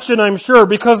burning question, I'm sure,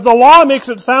 because the law makes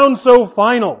it sound so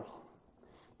final.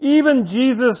 Even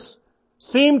Jesus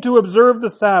seemed to observe the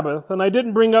Sabbath, and I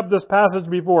didn't bring up this passage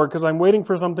before because I'm waiting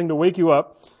for something to wake you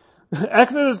up.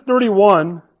 Exodus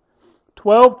 31,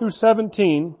 12 through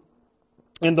 17,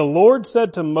 and the Lord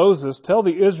said to Moses, tell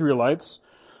the Israelites,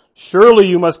 surely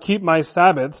you must keep my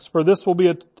Sabbaths, for this will be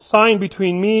a sign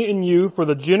between me and you for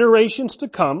the generations to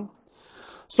come,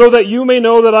 so that you may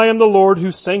know that I am the Lord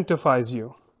who sanctifies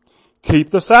you. Keep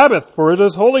the Sabbath, for it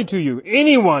is holy to you.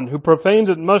 Anyone who profanes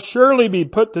it must surely be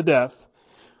put to death.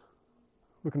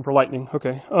 Looking for lightning,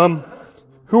 okay.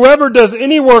 Whoever does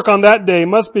any work on that day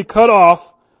must be cut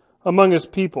off among his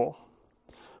people.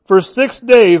 For 6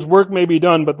 days work may be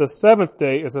done, but the 7th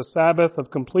day is a Sabbath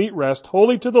of complete rest,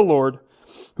 holy to the Lord.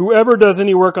 Whoever does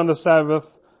any work on the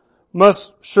Sabbath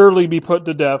must surely be put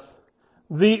to death.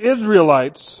 The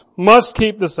Israelites must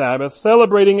keep the Sabbath,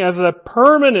 celebrating as a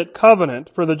permanent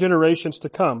covenant for the generations to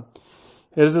come.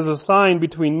 It is a sign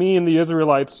between me and the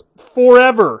Israelites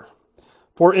forever.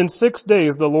 For in 6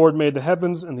 days the Lord made the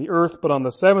heavens and the earth, but on the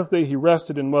 7th day he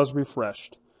rested and was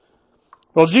refreshed.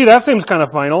 Well, gee, that seems kind of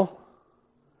final.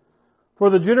 For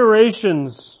the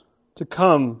generations to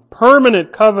come,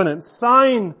 permanent covenant,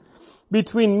 sign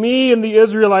between me and the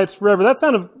Israelites forever.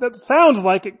 That sounds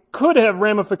like it could have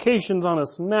ramifications on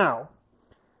us now.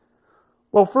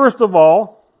 Well, first of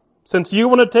all, since you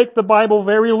want to take the Bible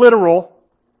very literal,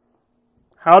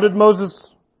 how did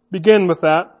Moses begin with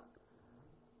that?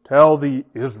 Tell the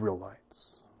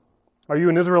Israelites. Are you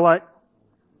an Israelite?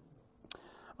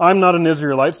 I'm not an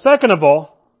Israelite. Second of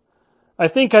all, I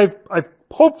think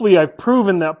hopefully I've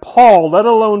proven that Paul, let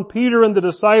alone Peter and the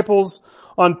disciples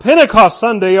on Pentecost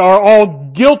Sunday, are all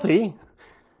guilty,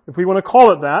 if we want to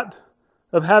call it that,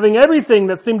 of having everything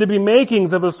that seemed to be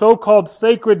makings of a so-called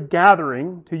sacred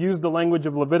gathering, to use the language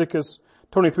of Leviticus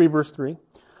 23 verse 3.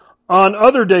 On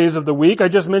other days of the week, I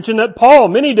just mentioned that Paul,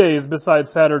 many days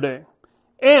besides Saturday.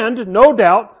 And no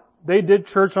doubt, they did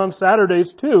church on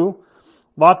Saturdays too.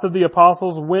 Lots of the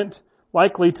apostles went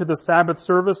likely to the Sabbath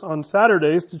service on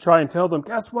Saturdays to try and tell them,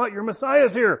 guess what? Your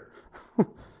Messiah's here.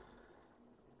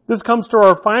 This comes to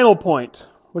our final point,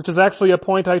 which is actually a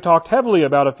point I talked heavily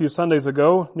about a few Sundays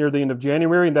ago near the end of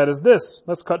January, and that is this.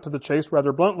 Let's cut to the chase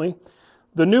rather bluntly.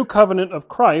 The new covenant of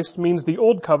Christ means the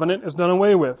old covenant is done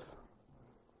away with.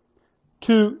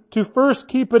 To first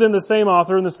keep it in the same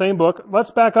author, in the same book,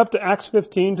 let's back up to Acts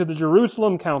 15 to the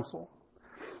Jerusalem council.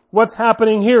 What's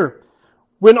happening here?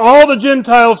 When all the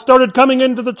Gentiles started coming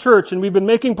into the church, and we've been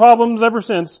making problems ever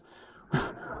since,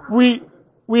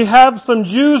 we have some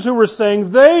Jews who were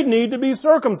saying they need to be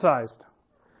circumcised.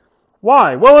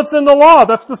 Why? Well, it's in the law.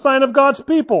 That's the sign of God's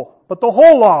people. But the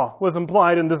whole law was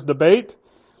implied in this debate.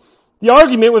 The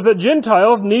argument was that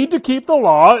Gentiles need to keep the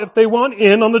law if they want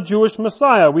in on the Jewish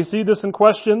Messiah. We see this in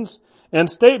questions and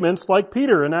statements like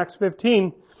Peter in Acts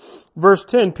 15, verse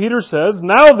 10. Peter says,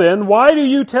 now then, why do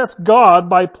you test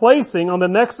God by placing on the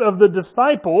necks of the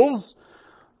disciples?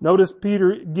 Notice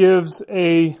Peter gives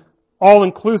a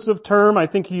all-inclusive term. I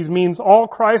think he means all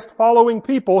Christ-following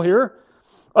people here.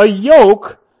 A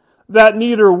yoke that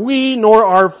neither we nor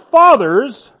our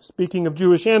fathers, speaking of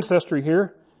Jewish ancestry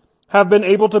here, have been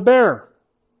able to bear.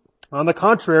 On the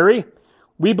contrary,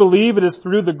 we believe it is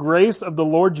through the grace of the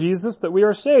Lord Jesus that we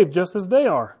are saved, just as they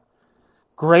are.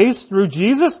 Grace through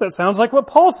Jesus? That sounds like what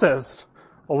Paul says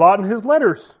a lot in his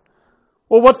letters.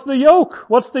 Well, what's the yoke?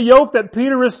 What's the yoke that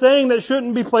Peter is saying that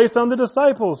shouldn't be placed on the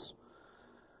disciples?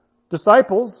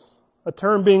 Disciples, a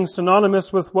term being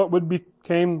synonymous with what would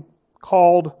become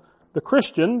called the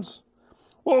Christians.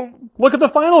 Well, look at the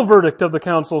final verdict of the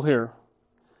council here.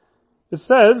 It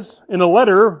says, in a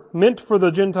letter meant for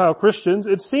the Gentile Christians,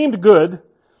 it seemed good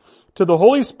to the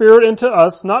Holy Spirit and to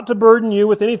us, not to burden you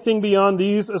with anything beyond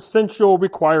these essential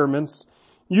requirements.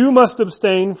 You must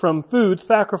abstain from food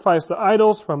sacrificed to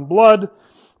idols, from blood,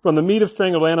 from the meat of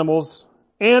strangled animals,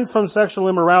 and from sexual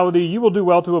immorality. You will do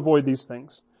well to avoid these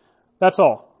things. That's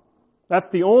all. That's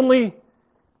the only,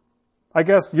 I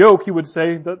guess, yoke, you would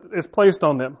say, that is placed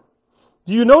on them.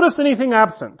 Do you notice anything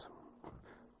absent?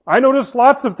 I notice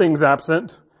lots of things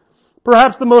absent.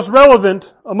 Perhaps the most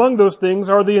relevant among those things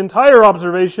are the entire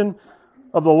observation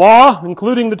of the law,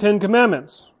 including the 10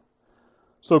 Commandments.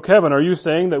 So Kevin, are you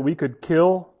saying that we could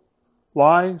kill,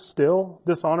 lie, steal,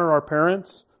 dishonor our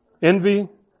parents, envy,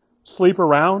 sleep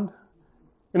around,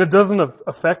 and it doesn't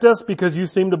affect us because you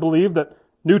seem to believe that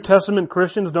New Testament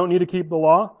Christians don't need to keep the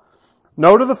law?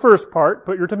 No to the first part,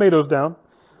 put your tomatoes down.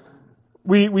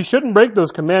 We shouldn't break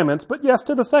those commandments, but yes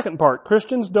to the second part.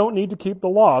 Christians don't need to keep the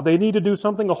law. They need to do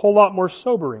something a whole lot more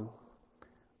sobering.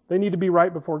 They need to be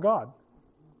right before God.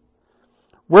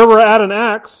 Where we're at in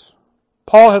Acts,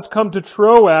 Paul has come to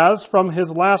Troas from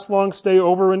his last long stay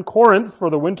over in Corinth for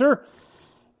the winter.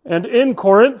 And in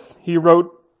Corinth, he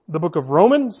wrote the book of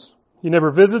Romans. He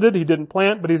never visited, he didn't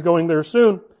plant, but he's going there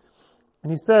soon.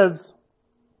 And he says,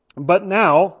 but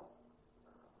now,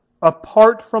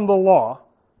 apart from the law,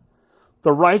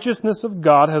 the righteousness of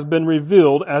God has been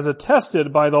revealed as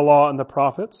attested by the law and the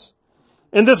prophets.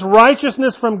 And this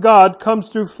righteousness from God comes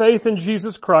through faith in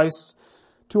Jesus Christ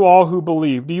to all who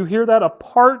believe. Do you hear that?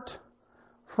 Apart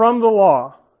from the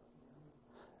law.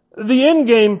 The end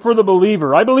game for the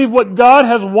believer, I believe what God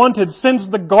has wanted since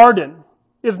the garden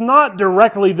is not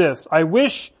directly this: I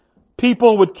wish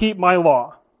people would keep my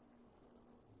law.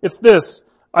 It's this: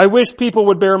 I wish people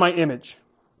would bear my image.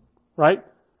 Right?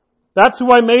 That's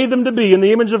who I made them to be, in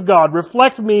the image of God.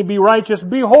 Reflect me, be righteous,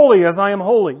 be holy as I am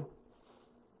holy.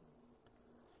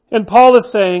 And Paul is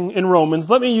saying in Romans,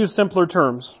 let me use simpler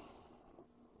terms.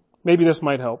 Maybe this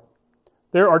might help.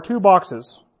 There are 2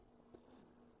 boxes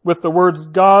with the words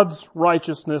God's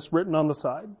righteousness written on the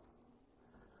side.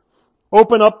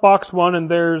 Open up box 1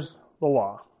 and there's the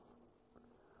law.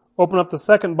 Open up the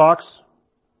second box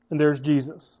and there's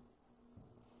Jesus.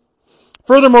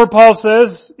 Furthermore, Paul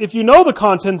says, if you know the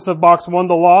contents of box 1,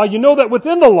 the law, you know that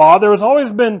within the law there has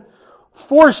always been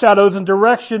foreshadows and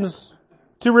directions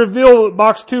to reveal that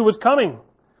box 2 was coming.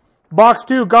 Box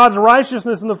 2, God's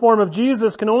righteousness in the form of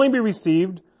Jesus, can only be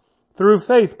received through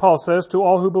faith, Paul says, to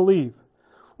all who believe.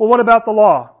 Well, what about the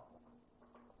law?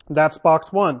 That's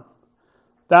box 1.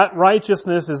 That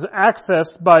righteousness is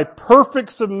accessed by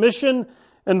perfect submission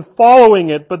and following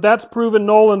it, but that's proven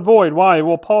null and void. Why?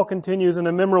 Well, Paul continues in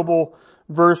a memorable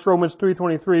verse, Romans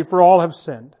 3:23, for all have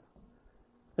sinned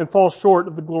and fall short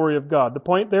of the glory of God. The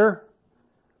point there,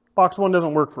 box 1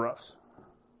 doesn't work for us.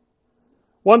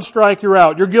 1 strike, you're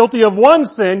out. You're guilty of 1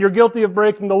 sin, you're guilty of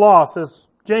breaking the law, says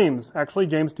James, actually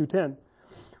James 2:10.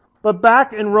 But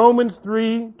back in Romans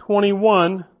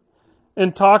 3:21,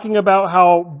 and talking about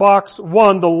how box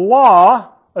 1, the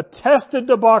law, attested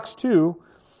to box 2,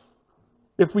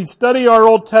 if we study our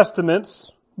Old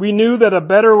Testaments, we knew that a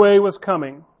better way was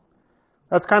coming.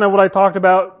 That's kind of what I talked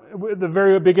about at the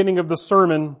very beginning of the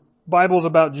sermon, Bible's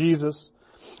about Jesus.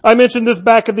 I mentioned this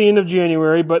back at the end of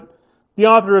January, but the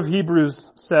author of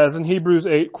Hebrews says in Hebrews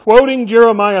 8, quoting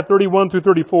Jeremiah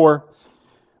 31-34,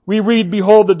 we read,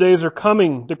 behold, the days are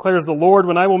coming, declares the Lord,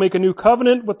 when I will make a new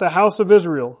covenant with the house of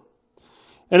Israel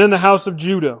and in the house of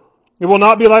Judah. It will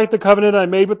not be like the covenant I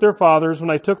made with their fathers when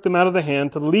I took them out of the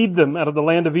hand to lead them out of the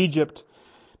land of Egypt,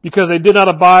 because they did not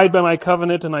abide by my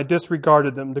covenant and I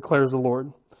disregarded them, declares the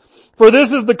Lord. For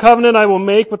this is the covenant I will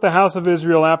make with the house of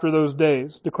Israel after those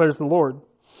days, declares the Lord.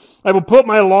 I will put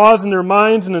my laws in their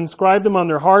minds and inscribe them on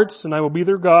their hearts, and I will be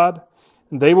their God,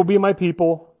 and they will be my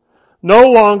people. No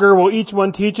longer will each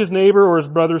one teach his neighbor or his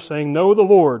brother, saying, know the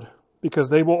Lord, because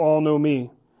they will all know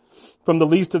me, from the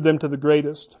least of them to the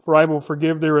greatest. For I will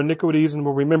forgive their iniquities and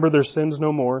will remember their sins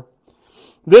no more.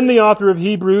 Then the author of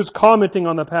Hebrews, commenting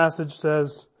on the passage,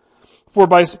 says, for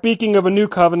by speaking of a new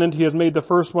covenant, he has made the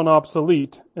first one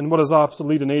obsolete, and what is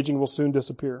obsolete and aging will soon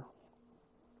disappear.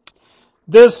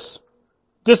 This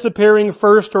disappearing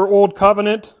first or old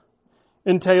covenant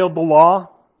entailed the law,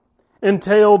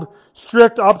 entailed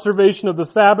strict observation of the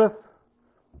Sabbath.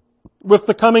 With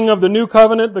the coming of the new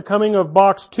covenant, the coming of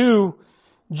box 2,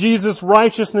 Jesus'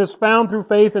 righteousness found through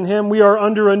faith in him, we are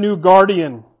under a new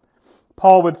guardian,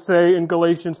 Paul would say in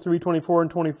Galatians 3:24 and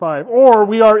 25. Or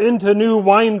we are into new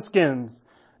wineskins,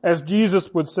 as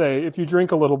Jesus would say if you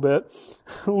drink a little bit,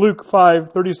 Luke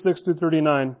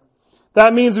 5:36-39.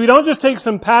 That means we don't just take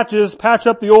some patches, patch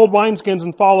up the old wineskins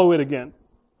and follow it again.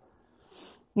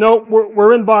 No,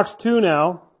 we're in box 2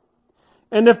 now.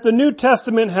 And if the New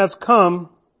Testament has come,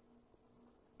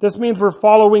 This means we're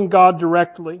following God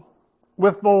directly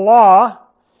with the law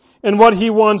and what He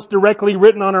wants directly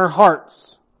written on our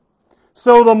hearts.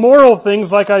 So the moral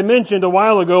things, like I mentioned a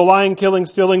while ago, lying, killing,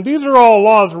 stealing, these are all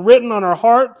laws written on our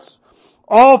hearts.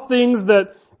 All things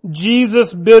that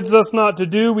Jesus bids us not to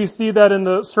do. We see that in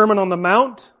the Sermon on the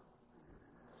Mount.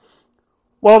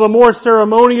 While the more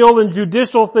ceremonial and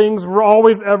judicial things were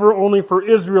always ever only for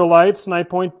Israelites, and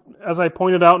as I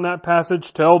pointed out in that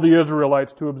passage, tell the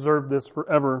Israelites to observe this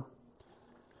forever.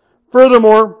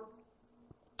 Furthermore,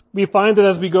 we find that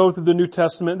as we go through the New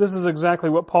Testament, this is exactly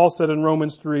what Paul said in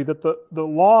Romans 3, that the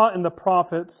law and the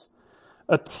prophets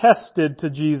attested to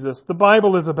Jesus. The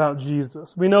Bible is about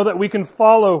Jesus. We know that we can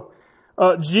follow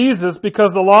Jesus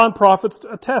because the law and prophets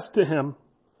attest to Him.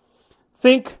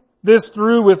 Think this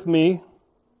through with me.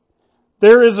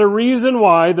 There is a reason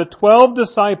why the 12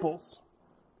 disciples,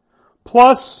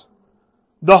 plus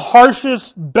the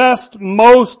harshest, best,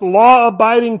 most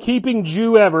law-abiding, keeping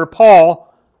Jew ever,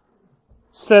 Paul,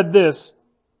 said this: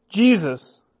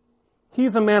 Jesus,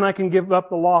 He's a man I can give up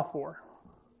the law for.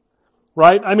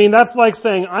 Right? I mean, that's like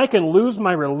saying, I can lose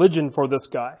my religion for this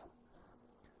guy.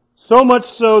 So much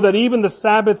so that even the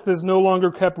Sabbath is no longer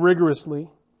kept rigorously.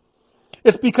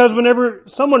 It's because whenever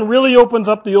someone really opens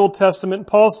up the Old Testament,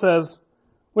 Paul says,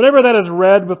 whenever that is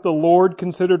read with the Lord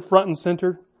considered front and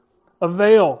center, a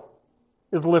veil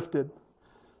is lifted.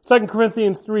 2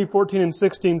 Corinthians 3:14 and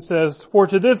 16 says, for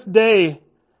to this day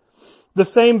the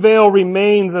same veil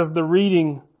remains as the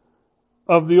reading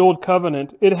of the Old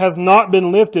Covenant. It has not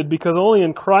been lifted because only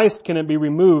in Christ can it be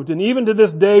removed. And even to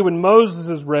this day when Moses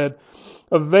is read,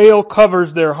 a veil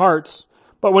covers their hearts.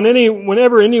 But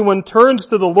whenever anyone turns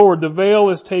to the Lord, the veil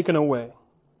is taken away.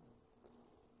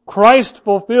 Christ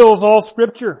fulfills all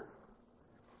Scripture.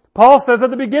 Paul says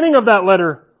at the beginning of that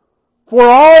letter, for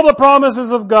all the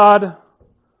promises of God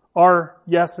are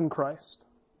yes in Christ.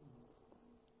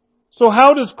 So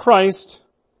how does Christ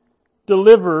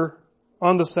deliver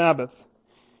on the Sabbath?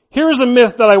 Here's a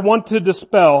myth that I want to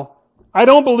dispel. I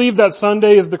don't believe that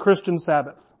Sunday is the Christian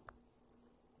Sabbath.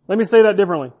 Let me say that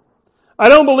differently. I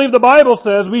don't believe the Bible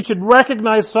says we should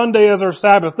recognize Sunday as our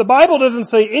Sabbath. The Bible doesn't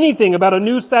say anything about a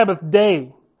new Sabbath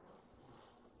day.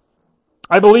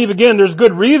 I believe, again, there's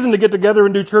good reason to get together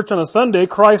and do church on a Sunday.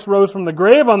 Christ rose from the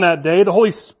grave on that day. The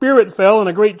Holy Spirit fell in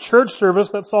a great church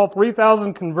service that saw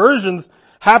 3,000 conversions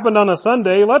happened on a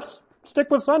Sunday. Let's stick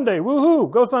with Sunday.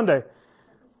 Woohoo! Go Sunday.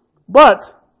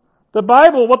 But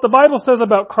what the Bible says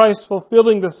about Christ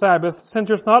fulfilling the Sabbath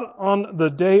centers not on the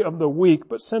day of the week,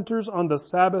 but centers on the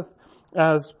Sabbath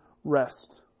as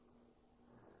rest.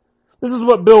 This is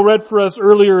what Bill read for us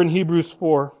earlier in Hebrews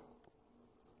 4.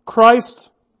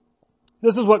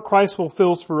 This is what Christ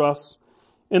fulfills for us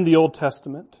in the Old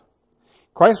Testament.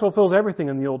 Christ fulfills everything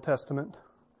in the Old Testament.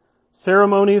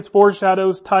 Ceremonies,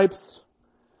 foreshadows, types.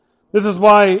 This is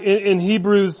why in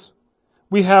Hebrews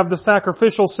we have the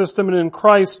sacrificial system, and in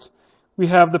Christ we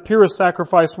have the purest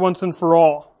sacrifice once and for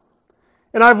all.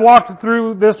 And I've walked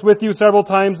through this with you several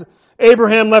times.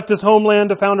 Abraham left his homeland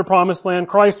to found a promised land.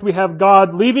 Christ, we have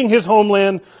God leaving His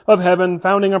homeland of heaven,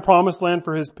 founding a promised land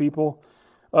for His people.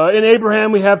 In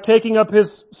Abraham, we have taking up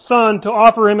his son to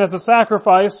offer him as a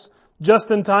sacrifice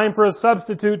just in time for a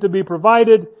substitute to be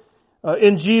provided.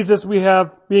 In Jesus, we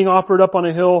have being offered up on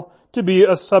a hill to be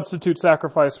a substitute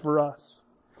sacrifice for us.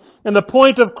 And the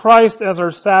point of Christ as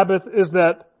our Sabbath is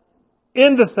that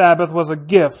in the Sabbath was a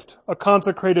gift, a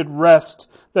consecrated rest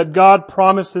that God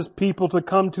promised His people to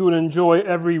come to and enjoy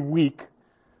every week.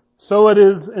 So it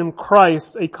is in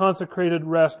Christ a consecrated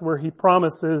rest where He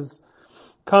promises,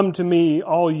 come to me,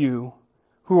 all you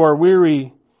who are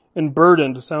weary and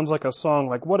burdened. Sounds like a song,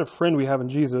 like what a friend we have in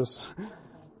Jesus.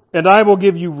 And I will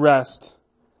give you rest.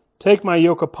 Take my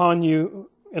yoke upon you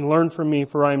and learn from me,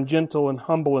 for I am gentle and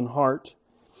humble in heart.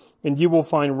 And you will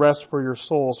find rest for your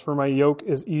souls, for my yoke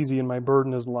is easy and my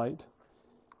burden is light.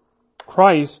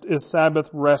 Christ is Sabbath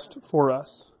rest for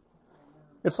us.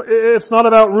 It's not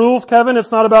about rules, Kevin.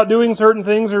 It's not about doing certain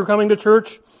things or coming to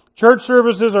church. Church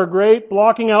services are great.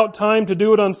 Blocking out time to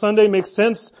do it on Sunday makes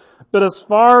sense. But as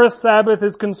far as Sabbath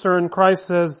is concerned, Christ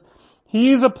says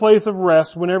He's a place of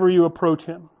rest whenever you approach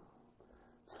Him.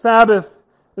 Sabbath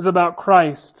is about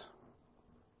Christ.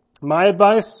 My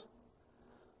advice,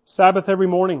 Sabbath every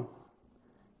morning.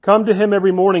 Come to Him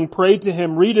every morning. Pray to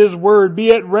Him. Read His Word.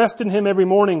 Be at rest in Him every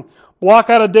morning. Block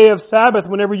out a day of Sabbath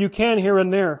whenever you can here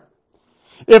and there.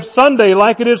 If Sunday,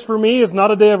 like it is for me, is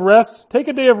not a day of rest, take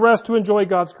a day of rest to enjoy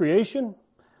God's creation.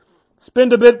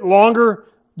 Spend a bit longer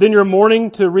than your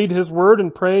morning to read His Word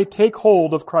and pray. Take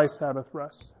hold of Christ's Sabbath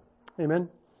rest. Amen?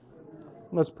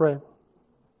 Let's pray.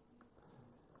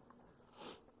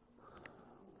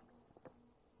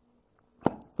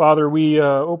 Father, we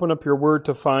open up your word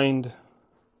to find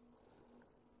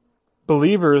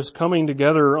believers coming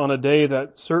together on a day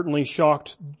that certainly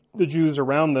shocked the Jews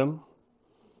around them.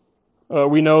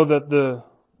 We know that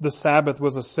the Sabbath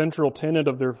was a central tenet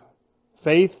of their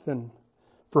faith, and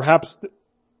perhaps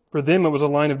for them it was a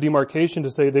line of demarcation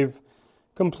to say they've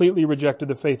completely rejected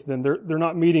the faith. Then they're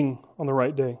not meeting on the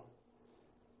right day,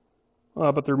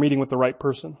 but they're meeting with the right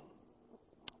person.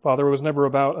 Father, it was never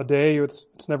about a day.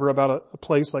 It's never about a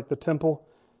place like the temple.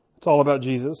 It's all about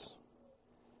Jesus.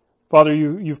 Father,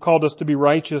 you've called us to be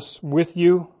righteous with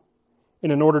you,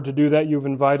 and in order to do that, you've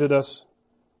invited us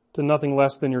to nothing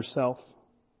less than yourself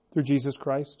through Jesus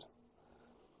Christ.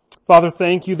 Father,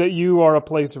 thank you that you are a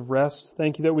place of rest.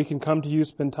 Thank you that we can come to you,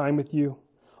 spend time with you.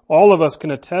 All of us can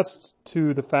attest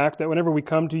to the fact that whenever we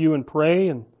come to you and pray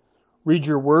and read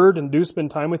your word and do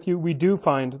spend time with you, we do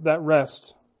find that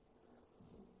rest.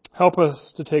 Help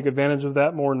us to take advantage of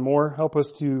that more and more. Help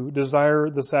us to desire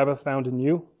the Sabbath found in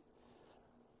you.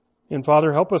 And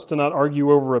Father, help us to not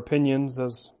argue over opinions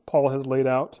as Paul has laid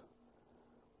out.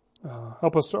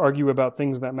 Help us to argue about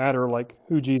things that matter, like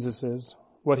who Jesus is,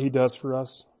 what he does for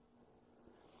us.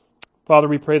 Father,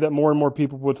 we pray that more and more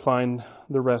people would find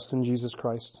the rest in Jesus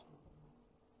Christ.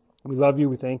 We love you.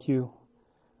 We thank you.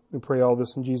 We pray all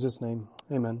this in Jesus' name.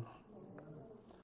 Amen.